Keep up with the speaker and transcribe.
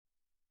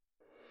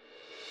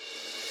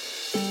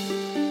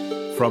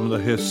from the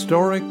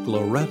historic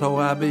Loretto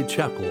Abbey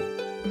Chapel,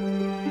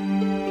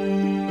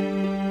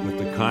 with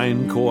the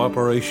kind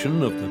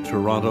cooperation of the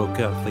Toronto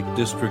Catholic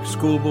District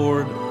School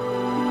Board,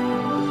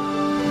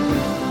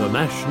 the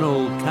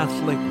National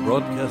Catholic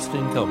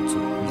Broadcasting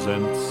Council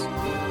presents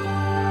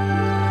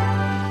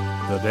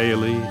the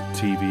Daily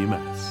TV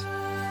Mass.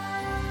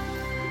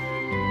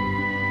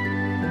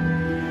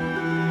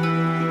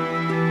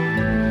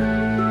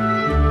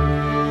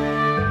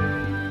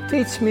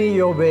 Teach me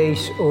your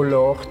ways, O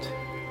Lord.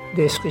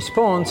 This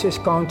response is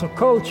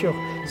counterculture,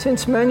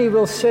 since many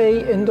will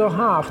say in their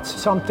hearts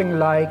something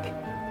like,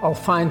 I'll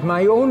find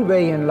my own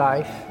way in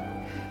life.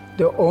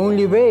 The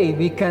only way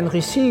we can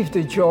receive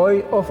the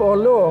joy of our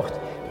Lord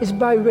is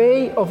by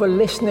way of a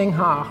listening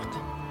heart.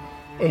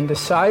 In the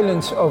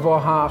silence of our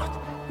heart,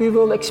 we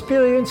will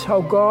experience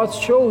how God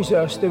shows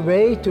us the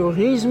way to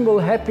reasonable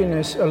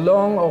happiness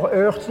along our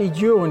earthly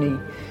journey,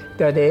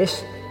 that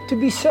is, to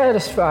be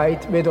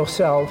satisfied with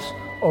ourselves,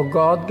 our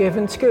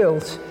God-given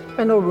skills,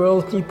 and our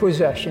worldly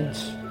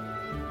possessions.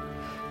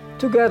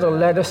 Together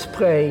let us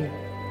pray.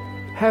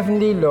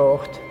 Heavenly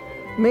Lord,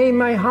 may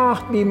my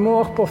heart be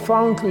more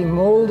profoundly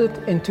molded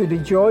into the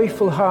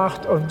joyful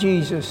heart of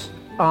Jesus.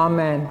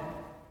 Amen.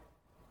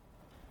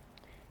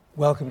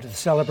 Welcome to the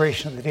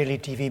celebration of the Daily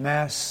TV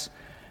Mass.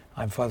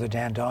 I'm Father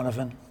Dan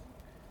Donovan.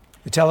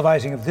 The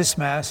televising of this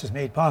Mass is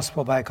made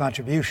possible by a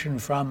contribution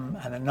from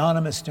an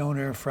anonymous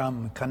donor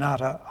from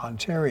Kanata,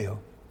 Ontario.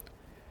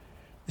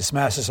 This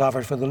Mass is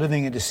offered for the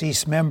living and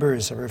deceased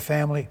members of her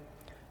family,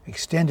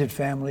 extended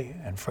family,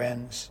 and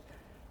friends,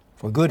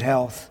 for good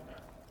health,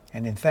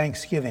 and in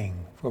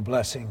thanksgiving for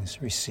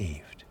blessings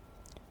received.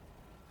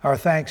 Our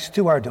thanks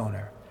to our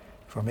donor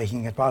for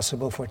making it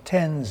possible for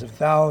tens of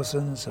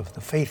thousands of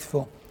the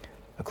faithful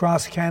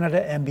across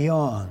Canada and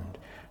beyond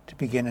to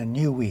begin a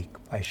new week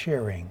by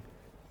sharing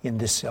in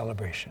this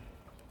celebration.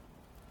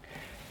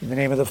 In the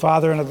name of the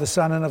Father, and of the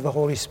Son, and of the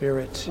Holy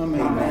Spirit.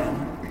 Amen.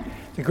 Amen.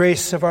 The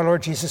grace of our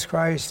Lord Jesus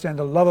Christ and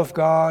the love of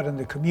God and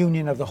the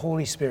communion of the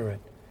Holy Spirit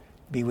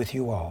be with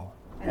you all.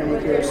 And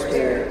with your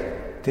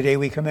spirit. Today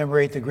we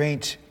commemorate the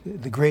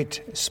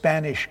great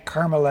Spanish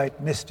Carmelite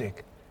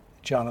mystic,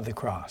 John of the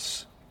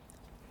Cross.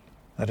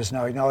 Let us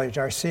now acknowledge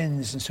our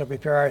sins and so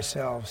prepare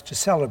ourselves to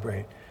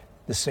celebrate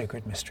the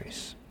sacred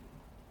mysteries.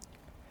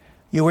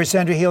 You were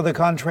sent to heal the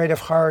contrite of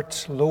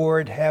heart.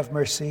 Lord, have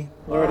mercy.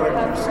 Lord,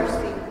 have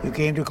mercy. You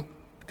came to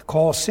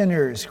call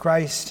sinners.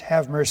 Christ,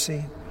 have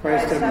mercy.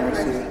 Christ, have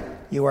mercy.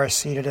 You are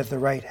seated at the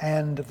right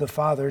hand of the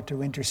Father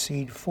to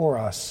intercede for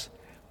us.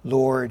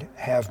 Lord,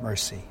 have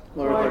mercy.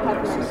 Lord,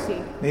 have mercy.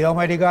 May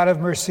Almighty God have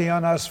mercy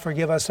on us,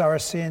 forgive us our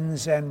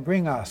sins, and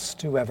bring us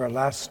to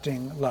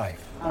everlasting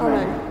life.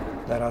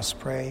 Amen. Let us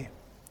pray.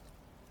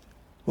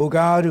 O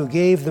God, who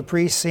gave the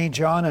priest St.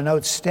 John an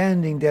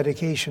outstanding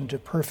dedication to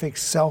perfect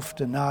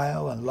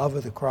self-denial and love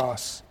of the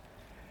cross,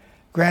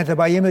 grant that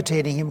by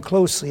imitating him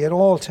closely at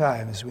all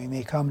times we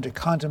may come to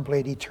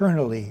contemplate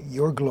eternally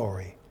your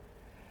glory.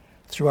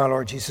 Through our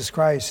Lord Jesus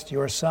Christ,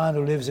 your Son,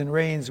 who lives and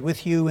reigns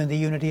with you in the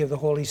unity of the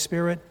Holy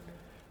Spirit,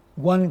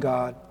 one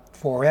God,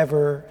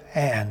 forever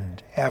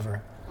and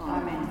ever.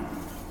 Amen.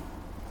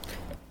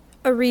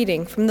 A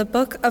reading from the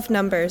book of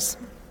Numbers.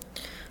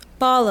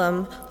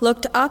 Balaam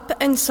looked up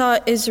and saw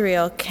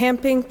Israel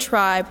camping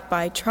tribe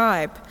by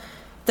tribe.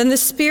 Then the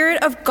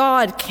Spirit of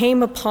God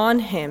came upon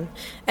him,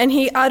 and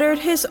he uttered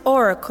his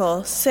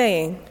oracle,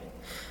 saying,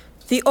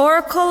 The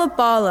oracle of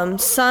Balaam,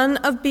 son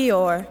of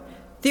Beor,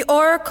 the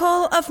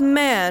oracle of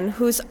man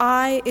whose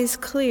eye is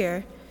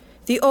clear,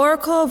 the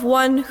oracle of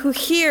one who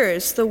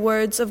hears the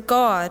words of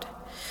God,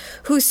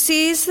 who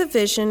sees the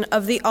vision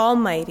of the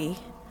Almighty,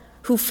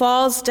 who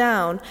falls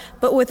down,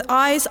 but with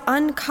eyes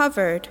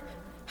uncovered.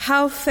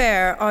 How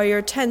fair are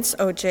your tents,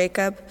 O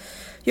Jacob,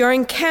 your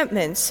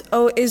encampments,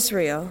 O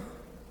Israel.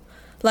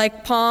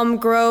 Like palm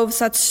groves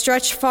that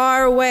stretch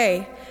far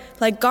away,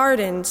 like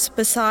gardens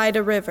beside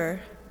a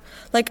river,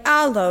 like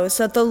aloes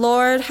that the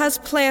Lord has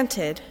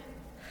planted,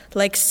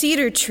 like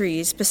cedar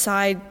trees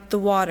beside the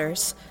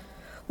waters.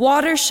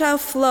 Water shall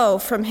flow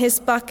from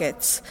his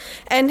buckets,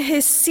 and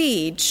his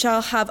seed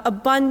shall have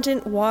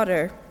abundant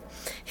water.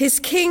 His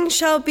king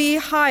shall be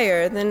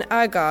higher than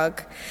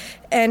Agag,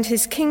 and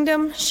his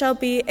kingdom shall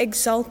be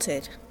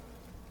exalted.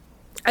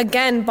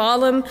 Again,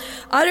 Balaam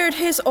uttered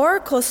his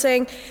oracle,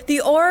 saying, The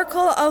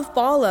oracle of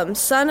Balaam,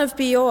 son of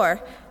Beor,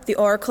 the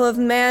oracle of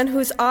man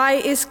whose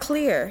eye is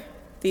clear,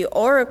 the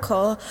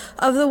oracle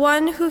of the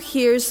one who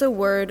hears the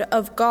word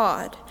of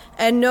God,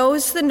 and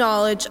knows the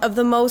knowledge of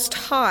the Most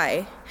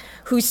High,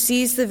 who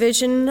sees the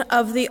vision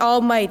of the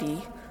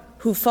Almighty,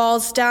 who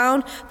falls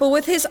down, but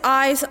with his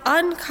eyes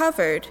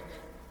uncovered.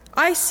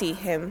 I see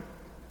him,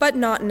 but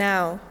not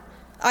now.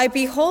 I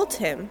behold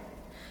him,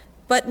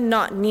 but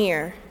not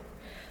near.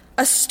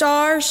 A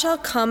star shall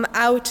come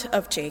out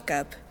of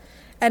Jacob,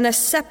 and a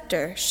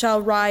scepter shall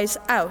rise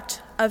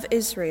out of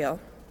Israel.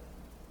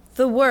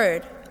 The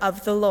word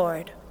of the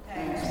Lord.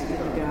 Thanks be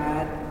to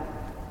God.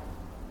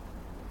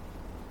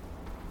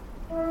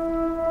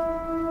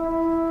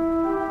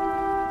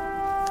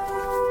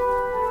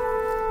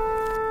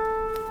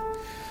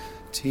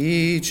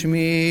 Teach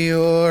me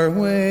your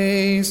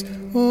ways,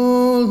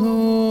 O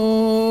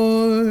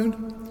Lord.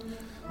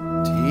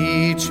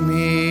 Teach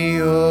me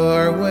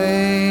your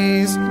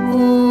ways,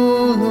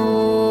 O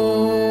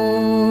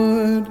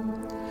Lord.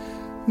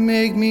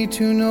 Make me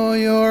to know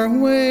your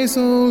ways,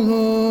 O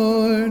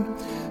Lord.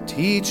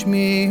 Teach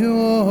me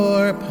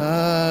your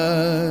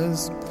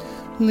paths.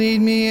 Lead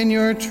me in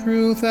your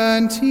truth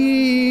and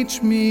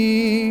teach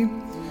me.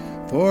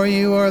 For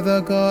you are the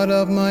God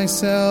of my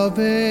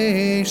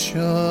salvation.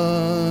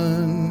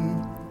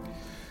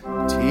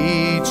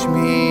 Teach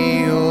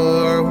me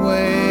your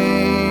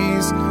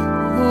ways,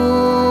 O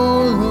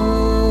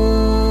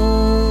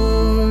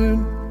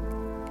Lord.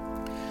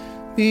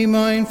 Be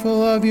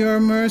mindful of your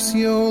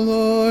mercy, O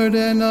Lord,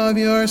 and of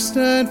your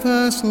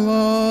steadfast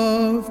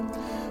love,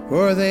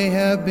 for they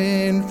have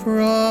been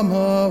from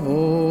of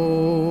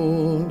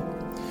old.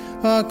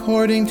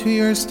 According to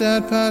your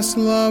steadfast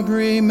love,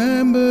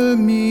 remember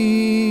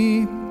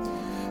me,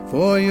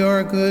 for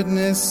your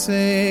goodness'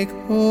 sake,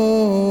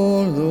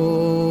 O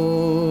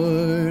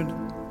Lord.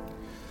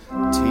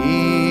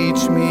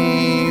 Teach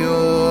me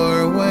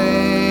your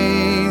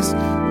ways,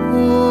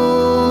 O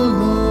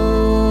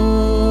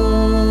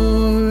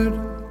Lord.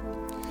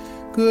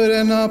 Good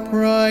and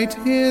upright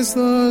is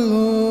the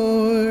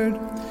Lord,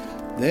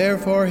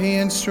 therefore he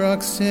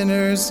instructs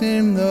sinners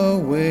in the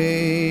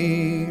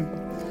way.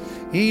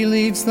 He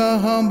leads the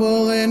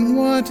humble in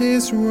what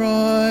is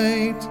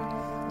right,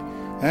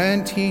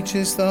 and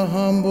teaches the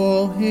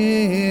humble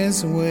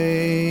his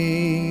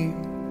way.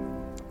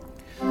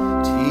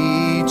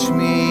 Teach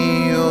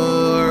me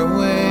your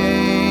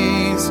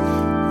ways,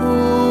 O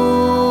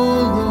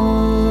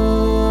Lord.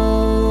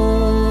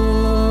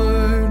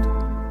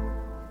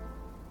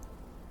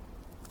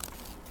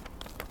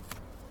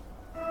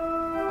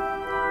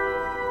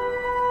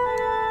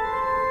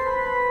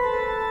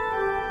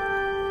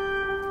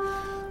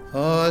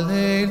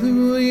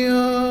 Alleluia,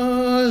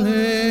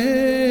 alleluia,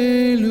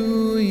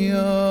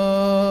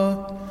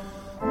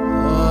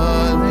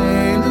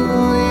 alleluia,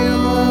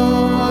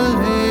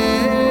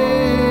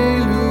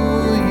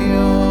 alleluia.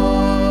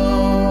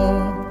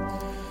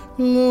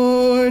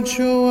 Lord,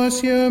 show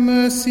us your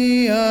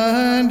mercy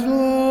and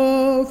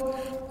love,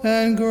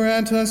 and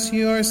grant us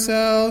your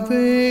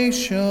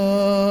salvation.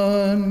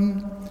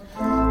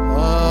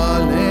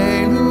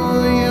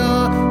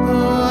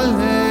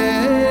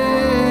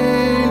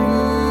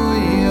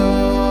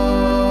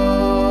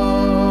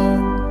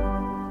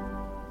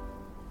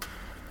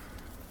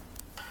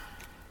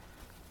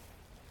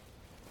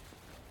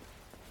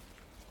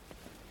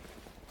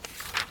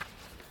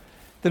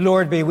 The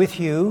Lord be with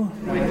you.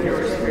 And with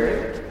your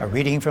spirit. A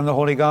reading from the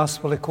Holy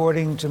Gospel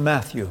according to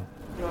Matthew.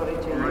 Glory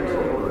to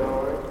you,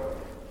 Lord.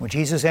 When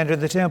Jesus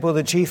entered the temple,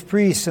 the chief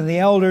priests and the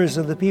elders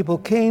of the people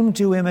came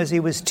to him as he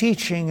was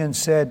teaching and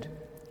said,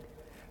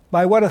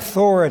 "By what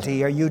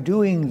authority are you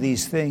doing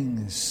these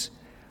things?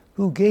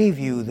 Who gave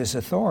you this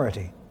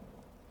authority?"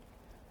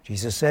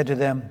 Jesus said to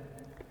them,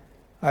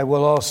 "I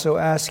will also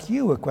ask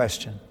you a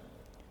question.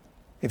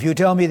 If you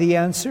tell me the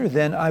answer,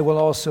 then I will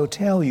also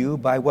tell you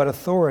by what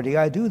authority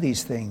I do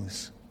these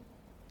things.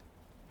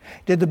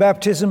 Did the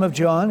baptism of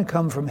John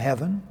come from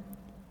heaven,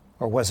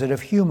 or was it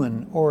of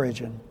human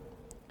origin?"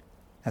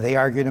 And they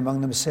argued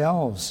among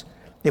themselves.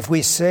 "If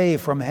we say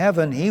from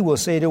heaven, he will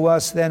say to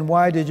us, then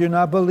why did you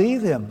not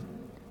believe him?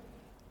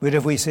 But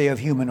if we say of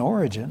human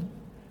origin,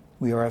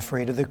 we are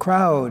afraid of the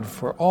crowd,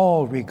 for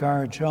all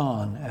regard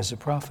John as a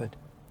prophet."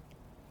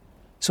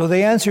 So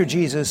they answered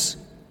Jesus,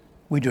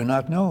 "We do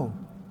not know."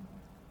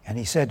 And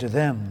he said to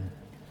them,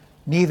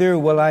 "Neither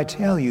will I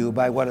tell you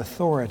by what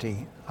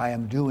authority I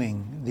am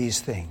doing these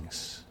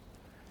things."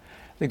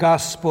 The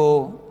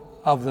Gospel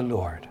of the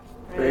Lord.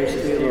 Praise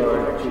to you,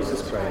 Lord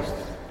Jesus Christ.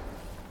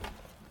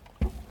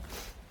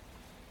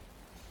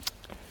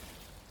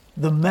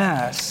 The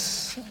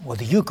Mass, or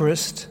the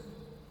Eucharist,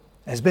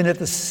 has been at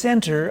the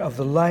center of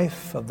the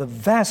life of the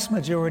vast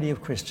majority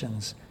of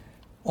Christians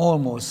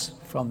almost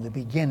from the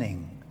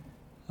beginning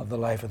of the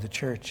life of the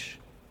Church.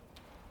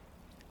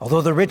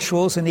 Although the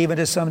rituals, and even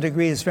to some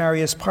degree its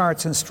various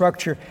parts and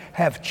structure,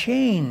 have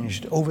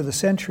changed over the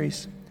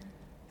centuries,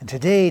 and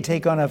today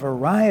take on a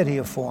variety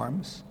of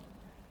forms,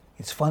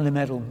 its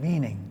fundamental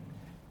meaning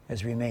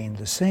has remained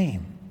the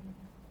same.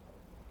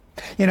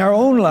 In our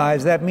own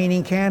lives, that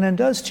meaning can and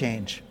does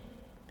change.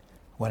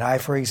 When I,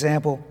 for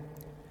example,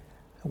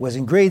 was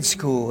in grade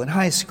school and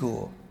high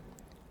school,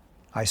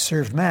 I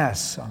served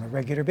Mass on a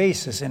regular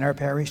basis in our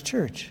parish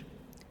church.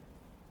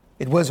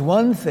 It was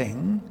one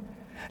thing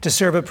to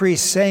serve a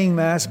priest saying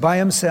Mass by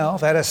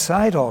himself at a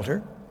side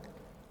altar,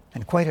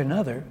 and quite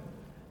another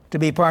to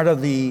be part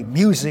of the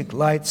music,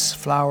 lights,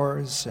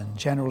 flowers, and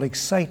general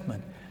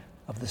excitement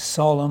of the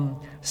solemn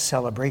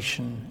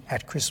celebration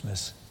at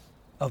Christmas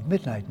of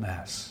Midnight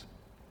Mass.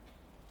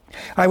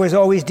 I was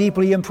always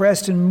deeply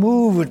impressed and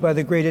moved by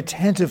the great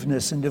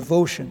attentiveness and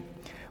devotion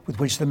with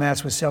which the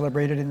Mass was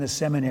celebrated in the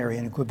seminary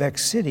in Quebec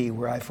City,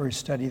 where I first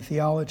studied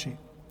theology.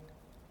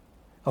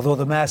 Although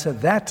the Mass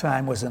at that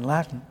time was in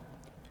Latin,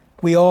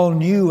 we all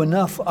knew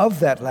enough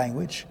of that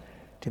language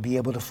to be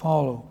able to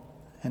follow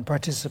and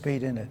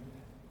participate in it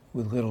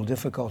with little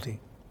difficulty.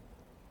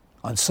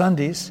 On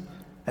Sundays,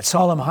 at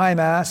Solemn High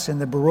Mass in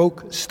the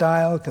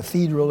Baroque-style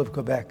Cathedral of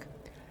Quebec,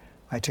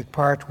 I took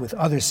part with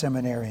other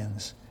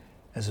seminarians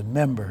as a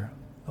member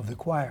of the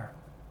choir.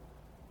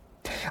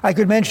 I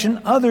could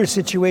mention other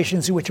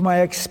situations in which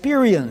my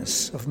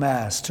experience of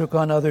Mass took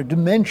on other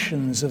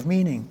dimensions of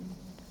meaning.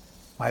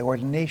 My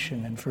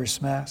ordination in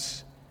First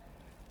Mass,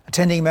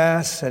 attending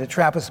Mass at a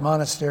Trappist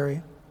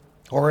monastery,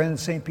 or in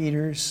St.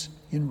 Peter's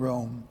in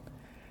Rome,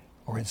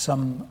 or in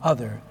some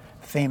other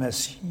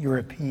famous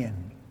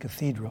European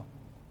cathedral.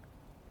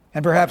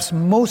 And perhaps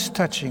most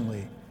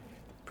touchingly,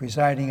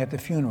 presiding at the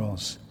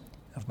funerals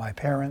of my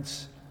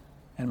parents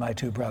and my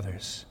two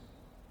brothers.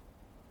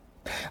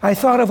 I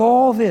thought of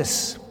all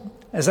this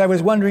as I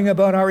was wondering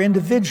about our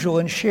individual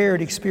and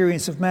shared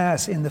experience of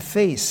Mass in the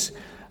face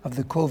of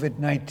the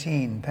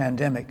COVID-19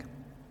 pandemic.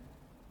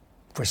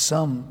 For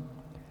some,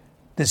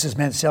 this has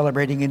meant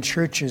celebrating in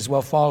churches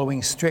while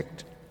following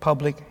strict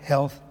public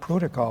health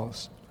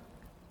protocols.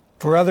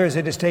 For others,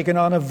 it has taken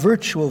on a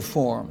virtual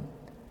form.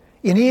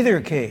 In either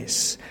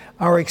case,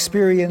 our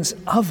experience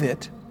of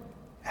it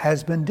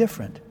has been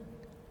different,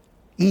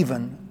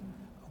 even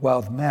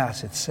while the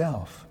Mass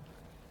itself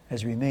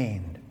has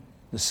remained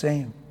the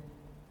same.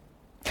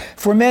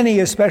 For many,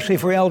 especially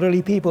for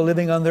elderly people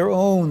living on their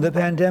own, the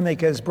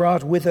pandemic has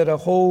brought with it a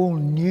whole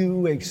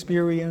new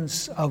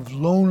experience of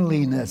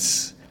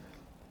loneliness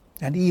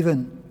and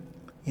even,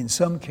 in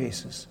some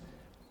cases,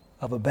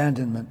 of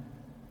abandonment.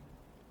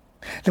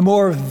 The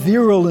more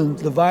virulent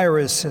the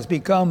virus has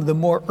become, the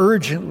more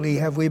urgently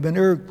have we been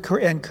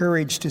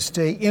encouraged to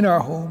stay in our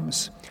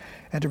homes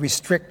and to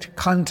restrict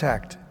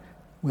contact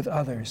with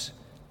others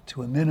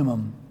to a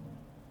minimum.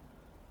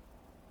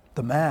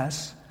 The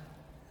Mass,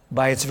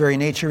 by its very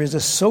nature, is a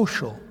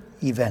social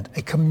event,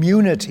 a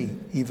community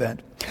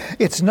event.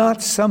 It's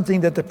not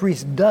something that the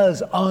priest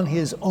does on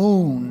his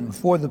own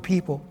for the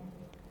people,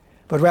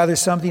 but rather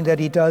something that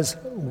he does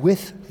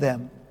with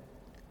them.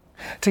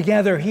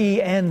 Together,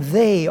 he and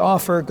they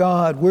offer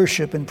God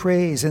worship and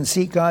praise and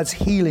seek God's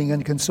healing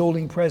and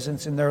consoling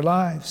presence in their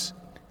lives.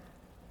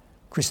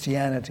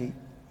 Christianity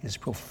is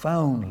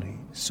profoundly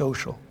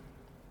social.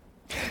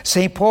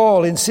 St.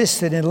 Paul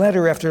insisted in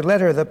letter after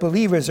letter that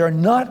believers are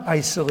not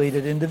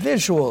isolated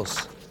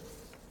individuals,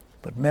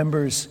 but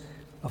members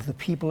of the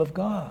people of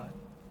God,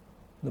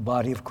 the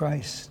body of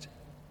Christ,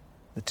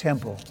 the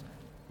temple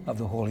of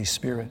the Holy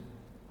Spirit.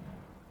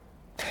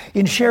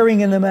 In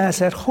sharing in the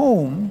Mass at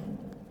home,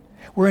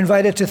 we're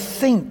invited to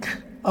think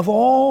of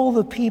all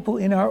the people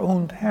in our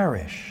own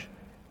parish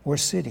or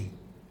city,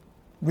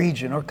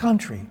 region or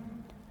country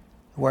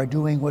who are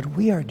doing what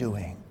we are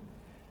doing,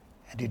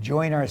 and to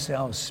join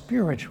ourselves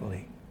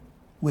spiritually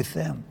with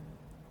them.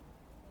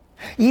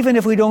 Even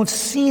if we don't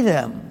see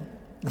them,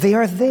 they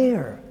are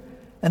there,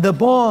 and the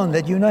bond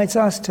that unites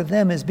us to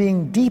them is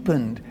being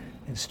deepened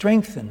and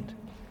strengthened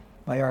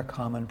by our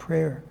common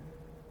prayer.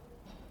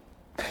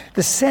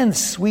 The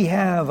sense we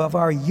have of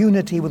our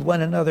unity with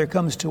one another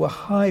comes to a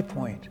high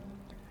point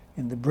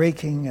in the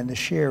breaking and the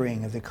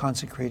sharing of the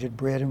consecrated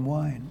bread and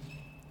wine.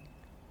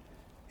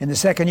 In the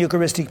second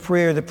Eucharistic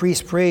prayer, the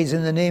priest prays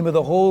in the name of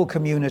the whole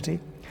community,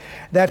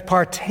 that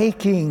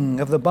partaking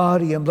of the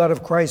body and blood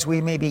of Christ, we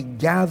may be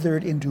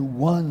gathered into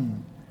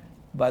one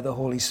by the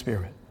Holy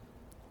Spirit.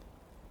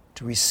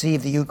 To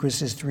receive the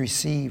Eucharist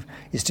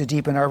is to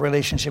deepen our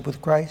relationship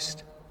with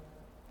Christ,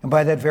 and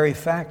by that very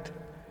fact,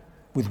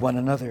 with one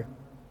another.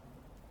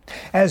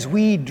 As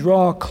we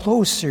draw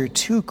closer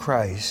to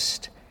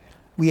Christ,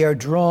 we are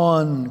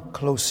drawn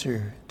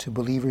closer to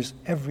believers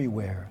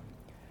everywhere,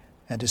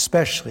 and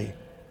especially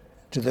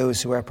to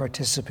those who are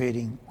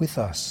participating with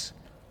us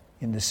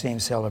in the same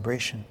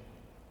celebration.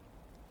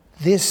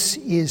 This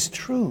is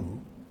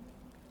true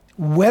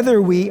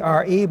whether we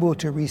are able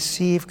to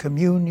receive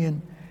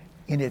communion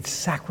in its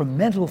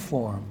sacramental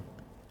form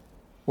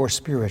or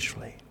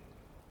spiritually.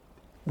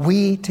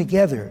 We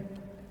together,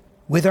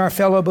 with our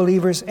fellow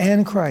believers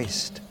and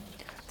Christ,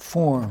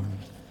 form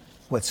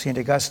what St.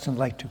 Augustine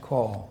liked to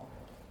call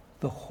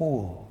the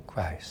whole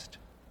Christ.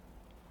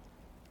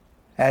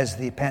 As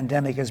the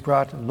pandemic has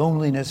brought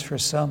loneliness for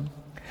some,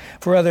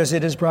 for others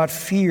it has brought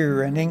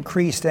fear and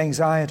increased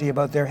anxiety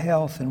about their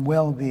health and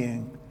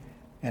well-being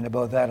and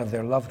about that of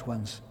their loved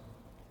ones.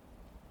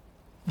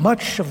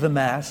 Much of the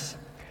Mass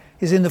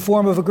is in the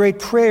form of a great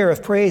prayer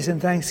of praise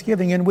and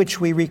thanksgiving in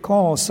which we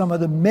recall some of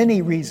the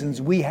many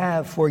reasons we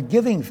have for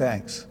giving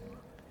thanks.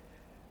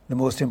 The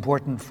most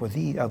important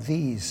of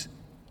these,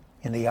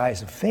 in the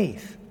eyes of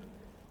faith,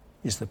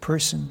 is the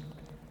person,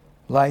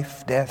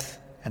 life, death,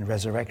 and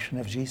resurrection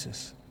of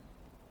Jesus.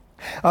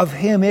 Of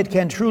him it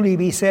can truly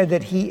be said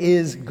that he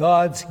is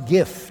God's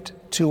gift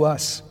to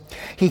us.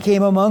 He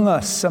came among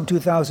us some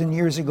 2,000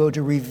 years ago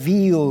to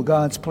reveal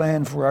God's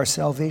plan for our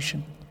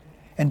salvation,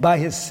 and by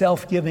his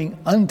self-giving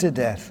unto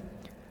death,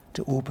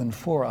 to open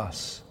for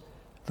us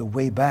the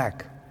way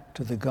back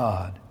to the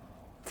God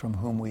from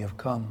whom we have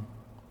come.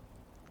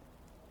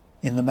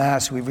 In the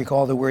Mass, we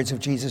recall the words of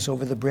Jesus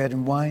over the bread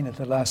and wine at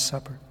the Last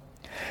Supper.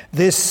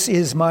 This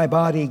is my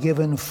body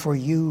given for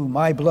you,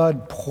 my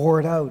blood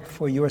poured out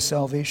for your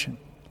salvation.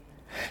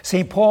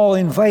 St. Paul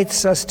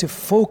invites us to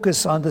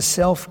focus on the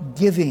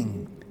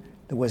self-giving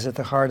that was at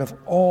the heart of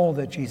all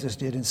that Jesus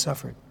did and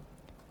suffered.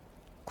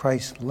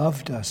 Christ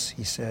loved us,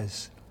 he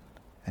says,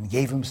 and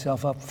gave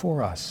himself up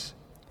for us,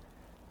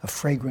 a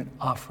fragrant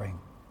offering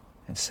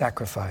and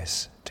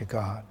sacrifice to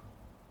God.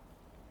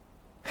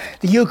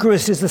 The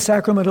Eucharist is the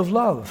sacrament of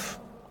love.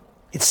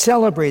 It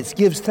celebrates,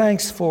 gives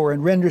thanks for,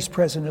 and renders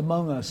present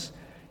among us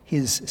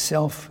his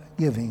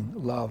self-giving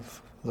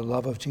love, the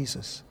love of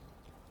Jesus,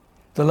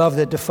 the love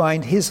that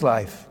defined his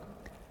life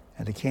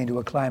and it came to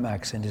a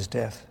climax in his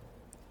death.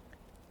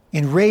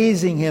 In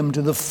raising him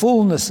to the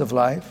fullness of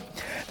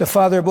life, the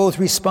Father both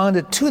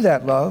responded to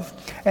that love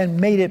and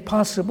made it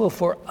possible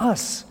for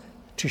us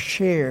to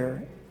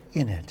share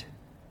in it.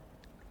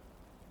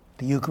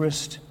 The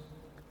Eucharist,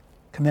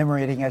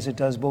 commemorating as it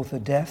does both the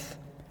death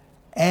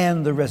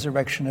and the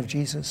resurrection of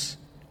Jesus,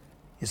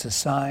 is a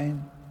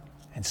sign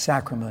and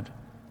sacrament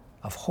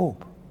of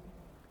hope.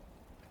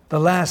 The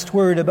last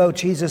word about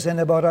Jesus and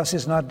about us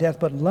is not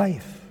death but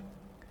life.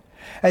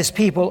 As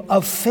people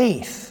of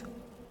faith,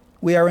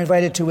 we are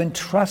invited to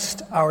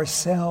entrust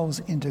ourselves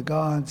into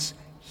God's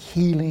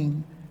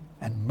healing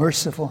and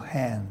merciful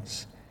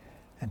hands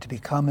and to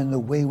become, in the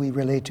way we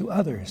relate to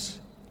others,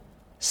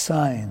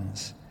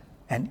 signs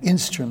and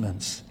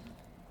instruments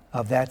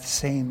of that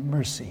same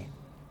mercy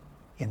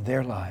in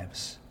their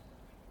lives.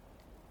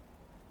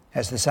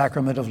 As the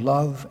sacrament of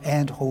love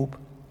and hope,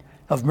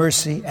 of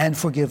mercy and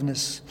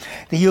forgiveness,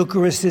 the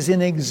Eucharist is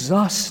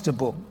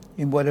inexhaustible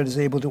in what it is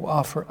able to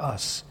offer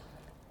us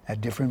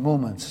at different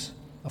moments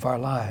of our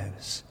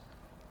lives,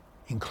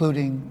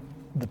 including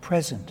the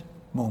present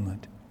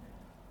moment,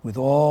 with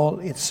all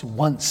its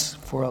once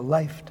for a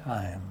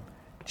lifetime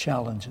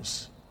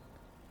challenges.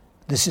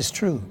 This is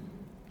true,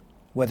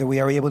 whether we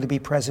are able to be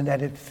present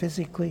at it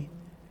physically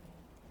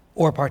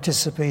or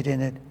participate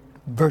in it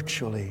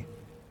virtually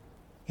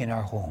in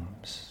our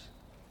homes.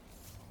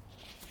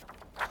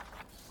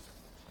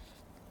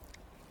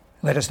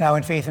 Let us now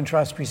in faith and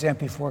trust present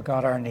before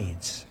God our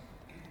needs.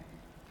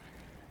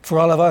 For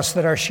all of us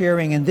that are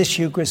sharing in this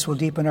Eucharist will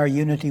deepen our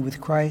unity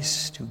with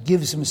Christ, who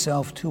gives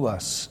himself to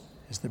us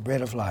as the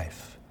bread of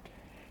life.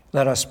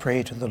 Let us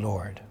pray to the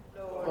Lord.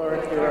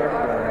 Lord, hear our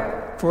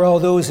prayer. For all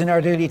those in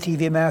our daily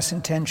TV Mass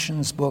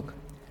intentions book,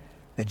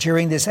 that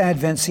during this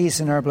Advent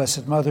season our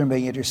Blessed Mother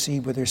may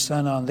intercede with her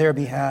Son on their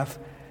behalf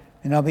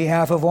and on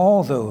behalf of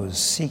all those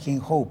seeking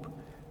hope,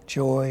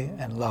 joy,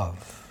 and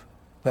love.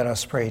 Let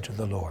us pray to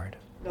the Lord.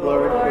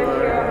 Lord, hear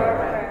our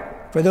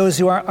prayer. For those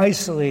who are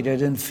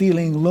isolated and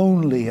feeling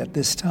lonely at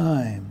this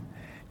time,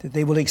 that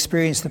they will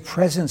experience the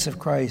presence of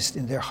Christ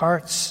in their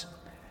hearts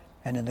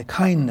and in the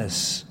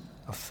kindness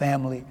of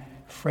family,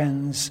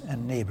 friends,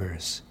 and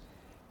neighbors.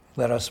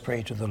 Let us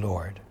pray to the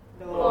Lord.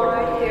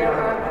 Lord, hear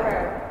our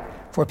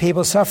prayer. For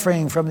people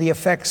suffering from the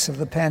effects of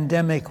the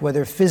pandemic,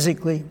 whether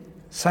physically,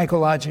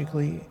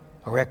 psychologically,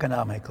 or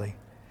economically,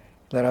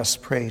 let us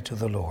pray to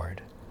the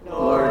Lord.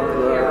 Lord,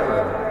 hear our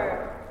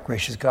prayer.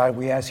 Gracious God,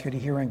 we ask you to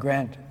hear and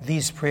grant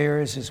these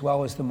prayers as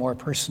well as the more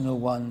personal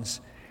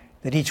ones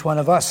that each one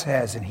of us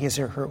has in his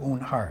or her own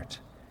heart.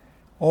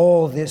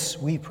 All this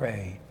we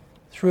pray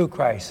through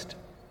Christ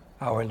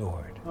our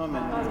Lord.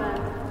 Amen.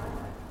 Amen.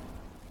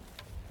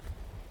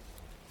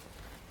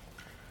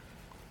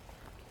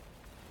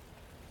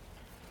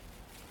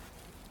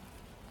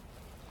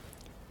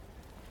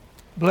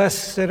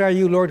 Blessed are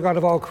you, Lord God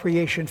of all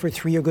creation, for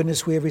through your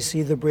goodness we have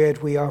received the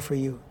bread we offer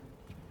you.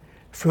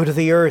 Fruit of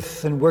the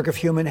earth and work of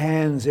human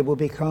hands, it will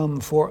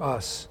become for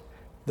us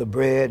the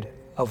bread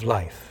of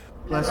life.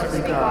 Blessed be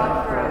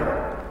God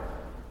forever.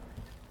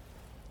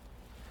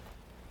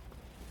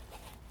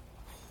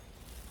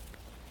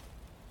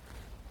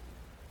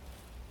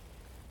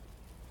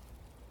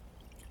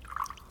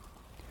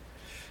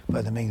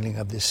 By the mingling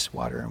of this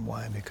water and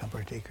wine, become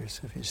partakers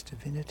of his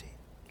divinity,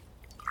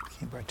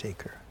 became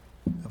partaker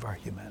of our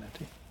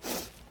humanity.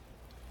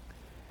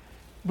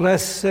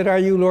 Blessed are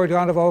you, Lord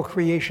God of all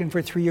creation,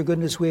 for through your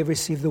goodness we have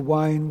received the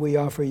wine we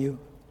offer you.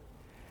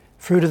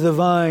 Fruit of the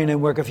vine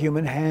and work of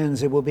human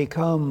hands, it will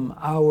become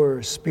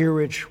our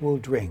spiritual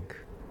drink.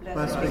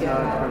 Blessed be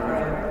God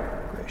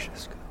forever.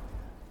 Gracious God,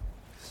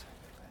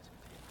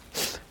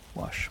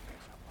 wash me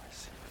from my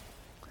sin,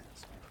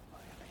 cleanse me from my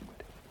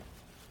iniquity.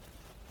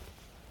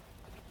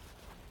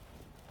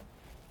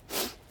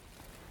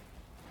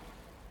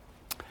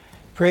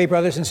 Pray,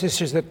 brothers and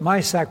sisters, that my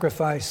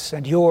sacrifice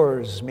and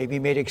yours may be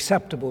made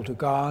acceptable to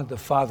God, the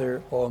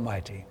Father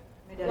Almighty.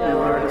 May the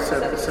Lord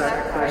accept the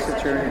sacrifice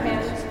at your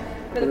hands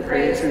for the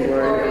praise and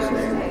glory of his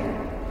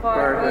name, for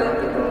our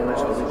good and all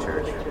his holy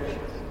church.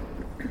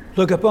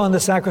 Look upon the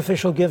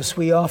sacrificial gifts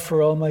we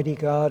offer, Almighty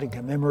God, in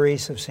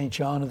commemoration of St.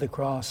 John of the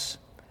Cross,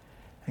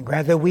 and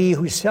grant that we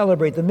who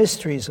celebrate the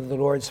mysteries of the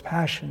Lord's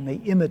Passion may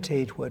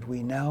imitate what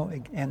we now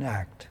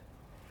enact.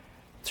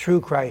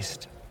 Through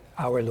Christ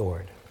our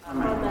Lord.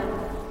 Amen.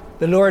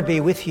 The Lord be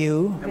with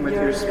you. And with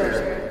your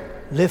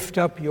spirit. Lift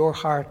up your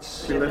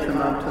hearts. To lift them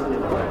up to the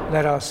Lord.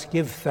 Let us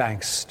give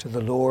thanks to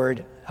the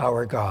Lord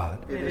our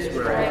God. It is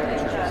right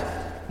and just.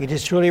 It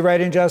is truly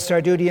right and just,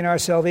 our duty and our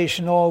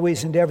salvation,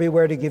 always and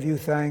everywhere to give you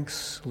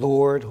thanks,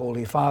 Lord,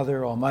 Holy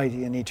Father,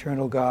 Almighty and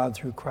eternal God,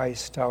 through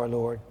Christ our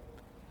Lord.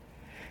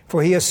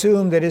 For he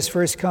assumed at his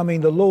first coming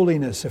the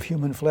lowliness of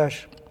human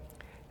flesh,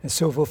 and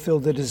so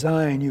fulfilled the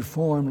design you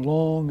formed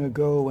long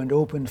ago and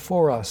opened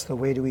for us the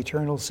way to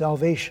eternal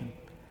salvation,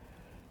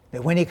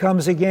 that when he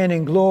comes again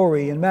in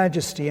glory and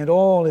majesty and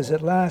all is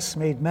at last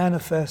made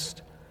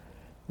manifest,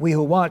 we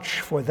who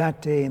watch for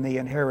that day may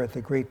inherit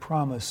the great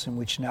promise in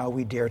which now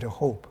we dare to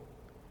hope.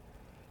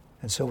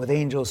 And so with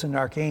angels and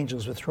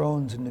archangels, with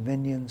thrones and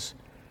dominions,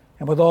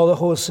 and with all the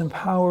hosts and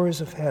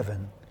powers of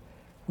heaven,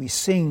 we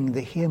sing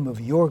the hymn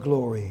of your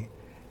glory,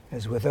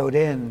 as without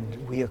end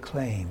we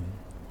acclaim.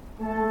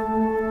 Holy,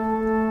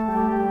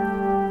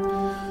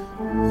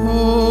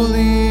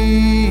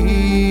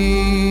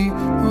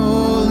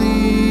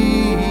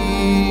 holy,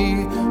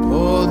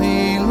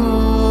 holy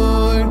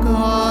Lord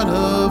God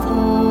of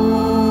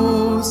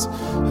hosts,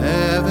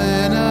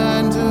 heaven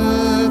and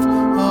earth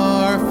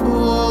are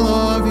full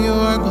of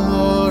your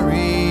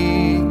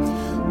glory.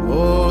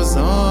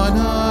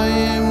 Hosanna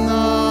in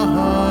the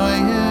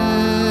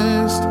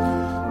highest.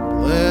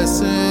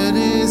 Blessed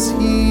is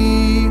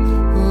he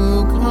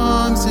who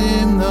comes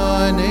in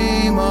the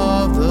name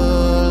of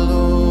the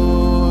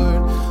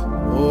Lord.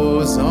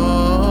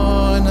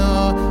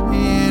 Hosanna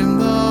in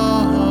the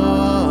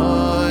highest.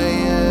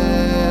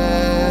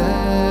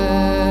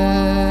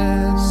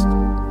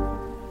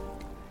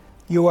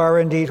 You are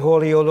indeed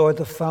holy, O Lord,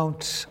 the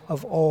fount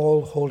of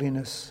all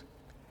holiness.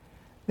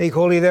 Make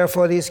holy,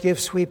 therefore, these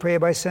gifts, we pray,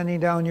 by sending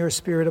down your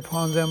Spirit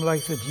upon them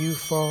like the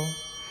dewfall,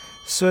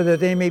 so that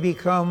they may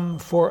become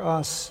for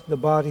us the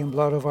body and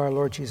blood of our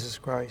Lord Jesus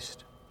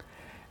Christ.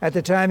 At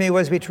the time he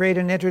was betrayed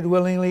and entered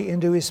willingly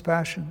into his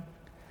passion,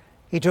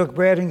 he took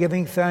bread and,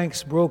 giving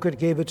thanks, broke it,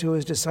 gave it to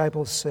his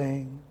disciples,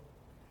 saying,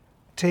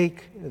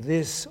 "Take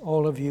this,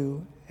 all of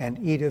you, and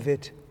eat of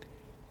it,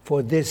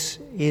 for this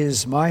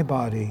is my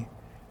body,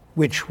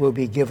 which will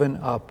be given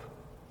up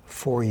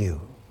for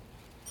you."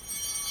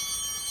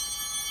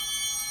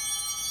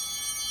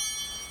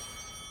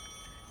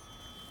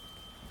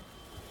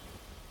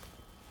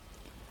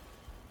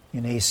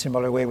 In a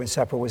similar way, when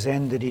supper was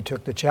ended, he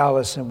took the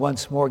chalice and,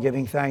 once more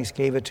giving thanks,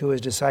 gave it to his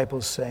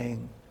disciples,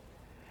 saying,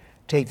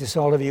 "Take this,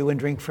 all of you, and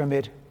drink from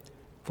it,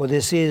 for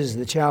this is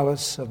the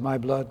chalice of my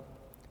blood,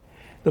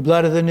 the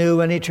blood of the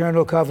new and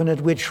eternal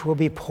covenant, which will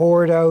be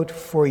poured out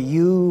for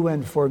you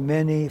and for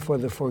many for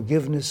the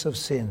forgiveness of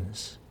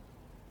sins.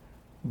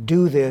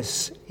 Do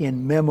this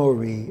in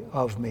memory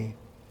of me."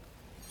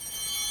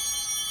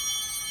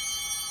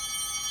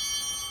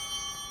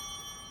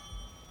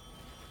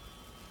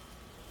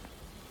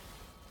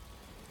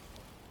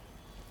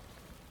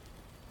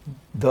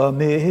 The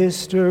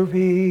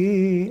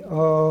mystery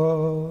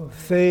of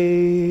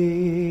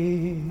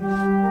faith.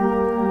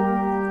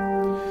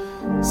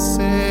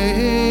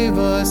 Save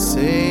us,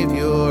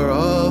 Savior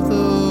of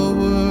the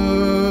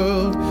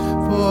world,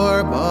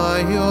 for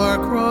by your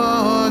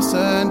cross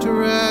and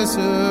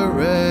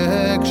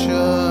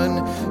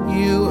resurrection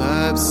you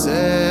have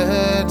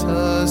set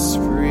us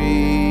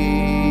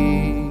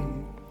free.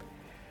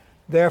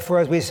 Therefore,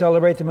 as we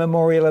celebrate the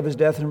memorial of his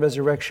death and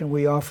resurrection,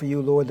 we offer you,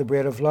 Lord, the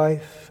bread of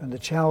life and the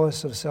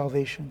chalice of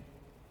salvation,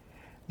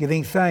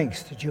 giving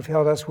thanks that you've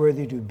held us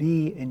worthy to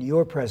be in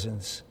your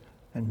presence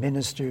and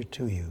minister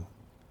to you.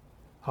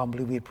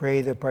 Humbly we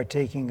pray that,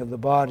 partaking of the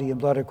body and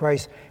blood of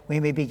Christ, we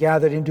may be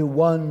gathered into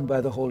one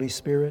by the Holy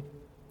Spirit.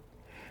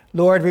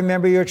 Lord,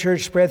 remember your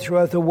church spread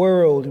throughout the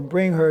world and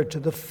bring her to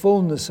the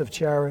fullness of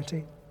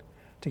charity,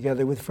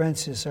 together with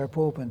Francis, our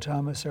Pope, and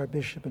Thomas, our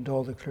Bishop, and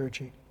all the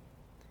clergy.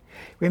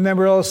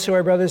 Remember also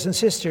our brothers and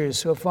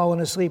sisters who have fallen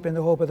asleep in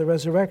the hope of the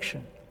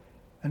resurrection,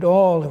 and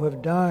all who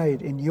have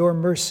died in your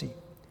mercy.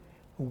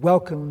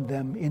 Welcome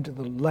them into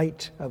the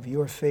light of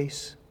your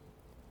face.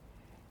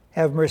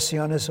 Have mercy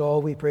on us all,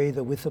 we pray,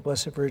 that with the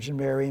Blessed Virgin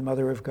Mary,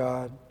 Mother of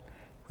God,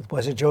 with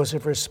Blessed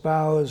Joseph, her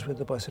spouse, with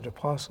the blessed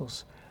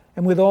apostles,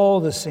 and with all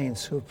the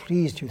saints who have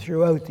pleased you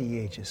throughout the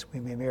ages, we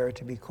may merit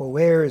to be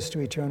co-heirs to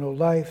eternal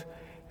life,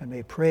 and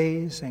may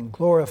praise and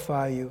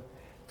glorify you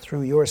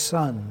through your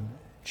Son,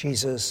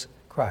 Jesus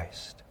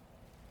Christ.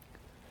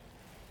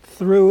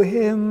 Through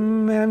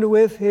him and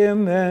with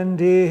him and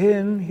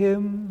in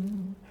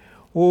him,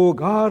 O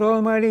God,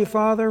 Almighty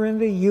Father, in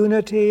the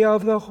unity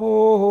of the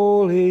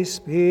Holy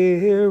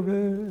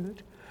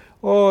Spirit,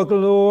 all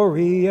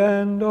glory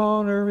and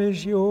honor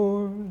is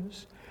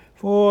yours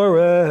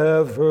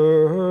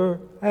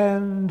forever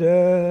and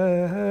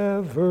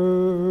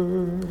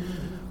ever.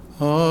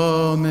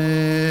 Amen.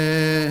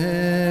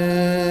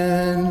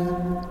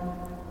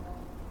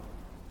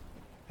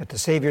 At the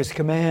Savior's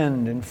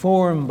command,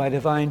 informed by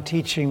divine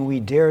teaching, we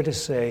dare to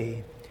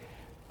say,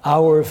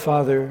 Our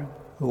Father,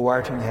 who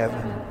art in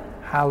heaven,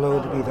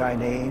 hallowed be thy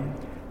name.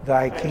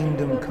 Thy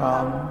kingdom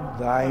come,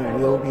 thy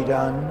will be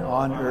done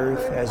on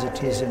earth as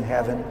it is in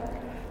heaven.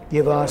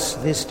 Give us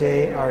this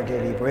day our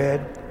daily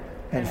bread,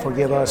 and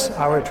forgive us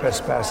our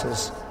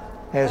trespasses,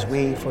 as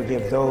we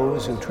forgive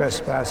those who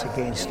trespass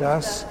against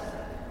us.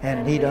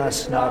 And lead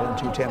us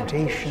not into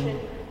temptation,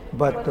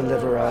 but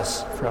deliver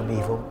us from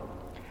evil.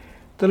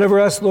 Deliver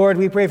us, Lord,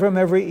 we pray, from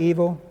every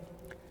evil.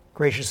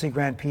 Graciously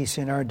grant peace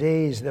in our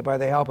days, that by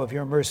the help of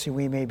your mercy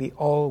we may be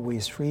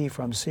always free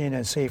from sin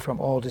and safe from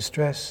all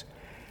distress,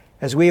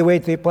 as we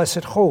await the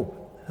blessed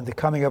hope and the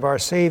coming of our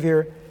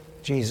Savior,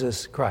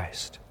 Jesus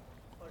Christ.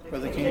 For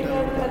the kingdom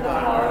and the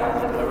power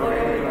and the glory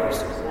are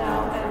yours,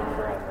 now and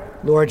forever.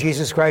 Lord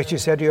Jesus Christ, you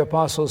said to your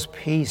apostles,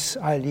 peace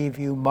I leave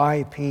you,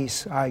 my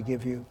peace I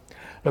give you.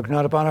 Look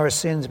not upon our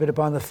sins, but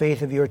upon the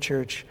faith of your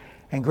church,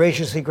 and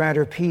graciously grant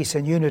her peace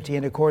and unity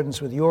in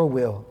accordance with your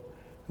will,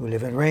 who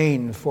live and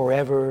reign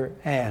forever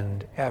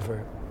and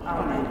ever.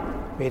 Amen.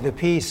 May the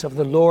peace of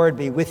the Lord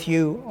be with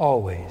you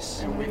always.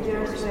 And with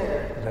your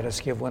spirit. Let us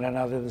give one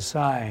another the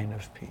sign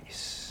of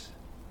peace.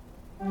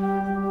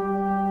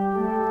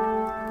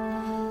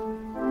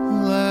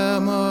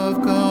 Lamb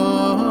of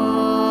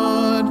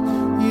God,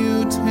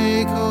 you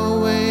take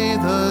away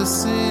the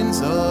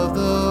sins of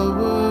the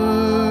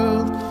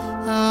world.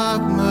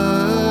 Have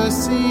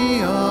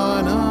mercy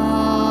on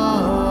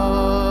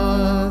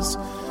us.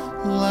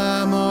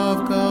 Lamb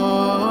of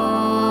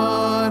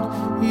God,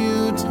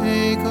 you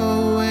take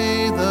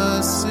away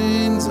the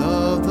sins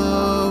of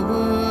the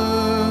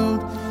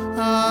world.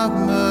 Have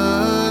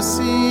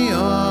mercy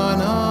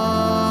on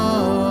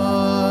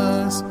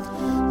us.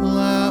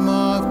 Lamb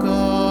of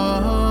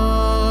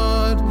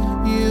God,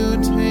 you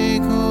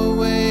take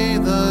away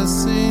the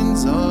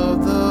sins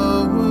of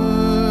the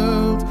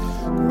world.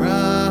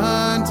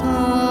 Grant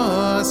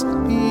us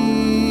peace.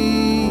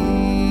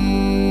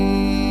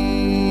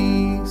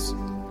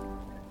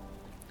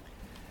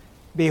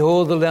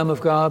 Behold the Lamb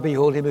of God,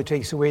 behold him who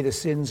takes away the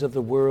sins of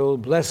the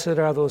world. Blessed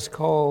are those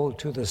called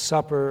to the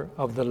supper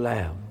of the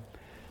Lamb.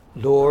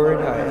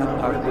 Lord, I am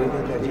not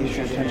worthy that you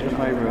should enter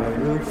my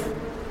roof,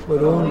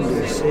 but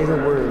only say the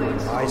word,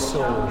 and my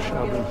soul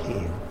shall be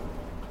healed.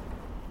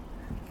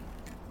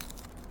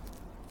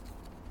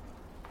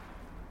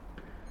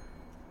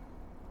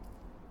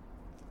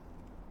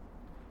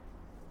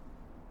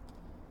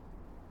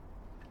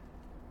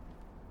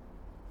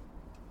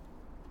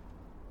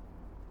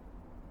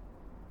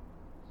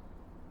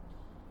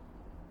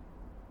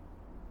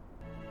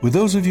 With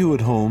those of you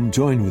at home,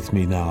 join with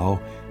me now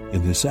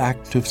in this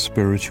act of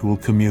spiritual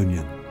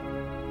communion.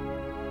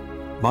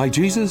 My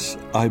Jesus,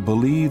 I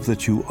believe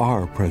that you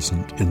are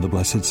present in the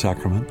Blessed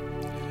Sacrament.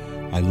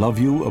 I love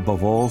you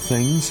above all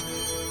things,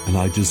 and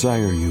I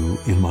desire you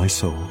in my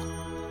soul.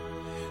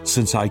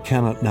 Since I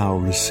cannot now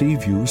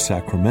receive you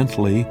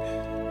sacramentally,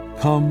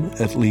 come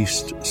at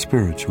least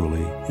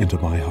spiritually into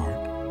my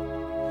heart.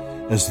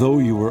 As though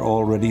you were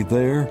already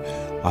there,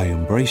 I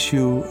embrace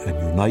you and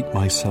unite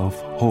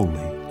myself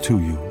wholly to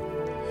you.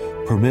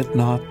 Permit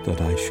not that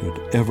I should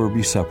ever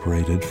be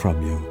separated from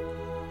you.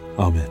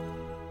 Amen.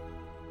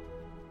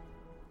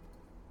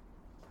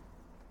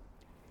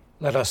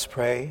 Let us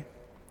pray.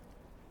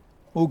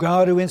 O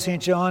God, who in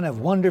St. John have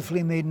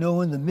wonderfully made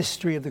known the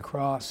mystery of the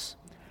cross,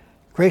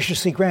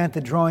 graciously grant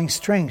that drawing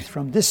strength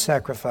from this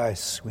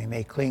sacrifice, we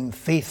may cling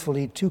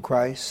faithfully to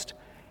Christ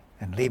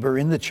and labor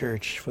in the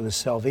Church for the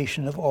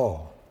salvation of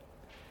all.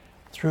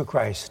 Through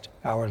Christ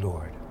our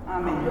Lord.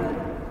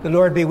 Amen. The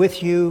Lord be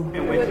with you.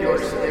 And with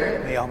your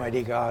spirit. May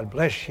Almighty God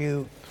bless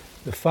you,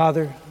 the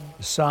Father,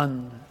 the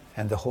Son,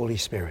 and the Holy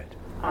Spirit.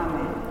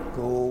 Amen.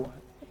 Go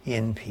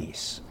in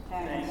peace.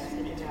 Thanks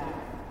be to God.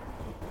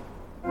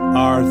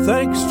 Our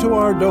thanks to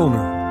our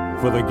donor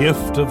for the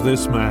gift of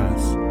this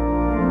Mass.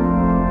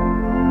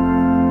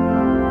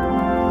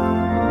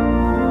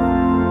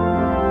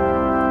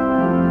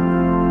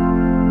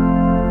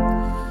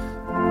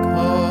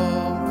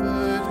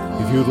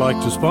 If you'd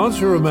like to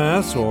sponsor a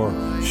Mass or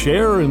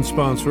share in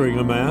sponsoring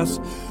a Mass,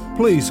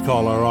 please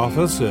call our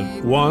office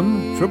at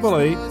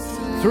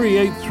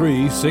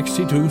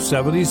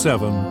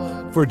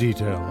 1-888-383-6277 for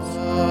details.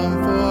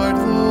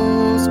 Comfort, Lord.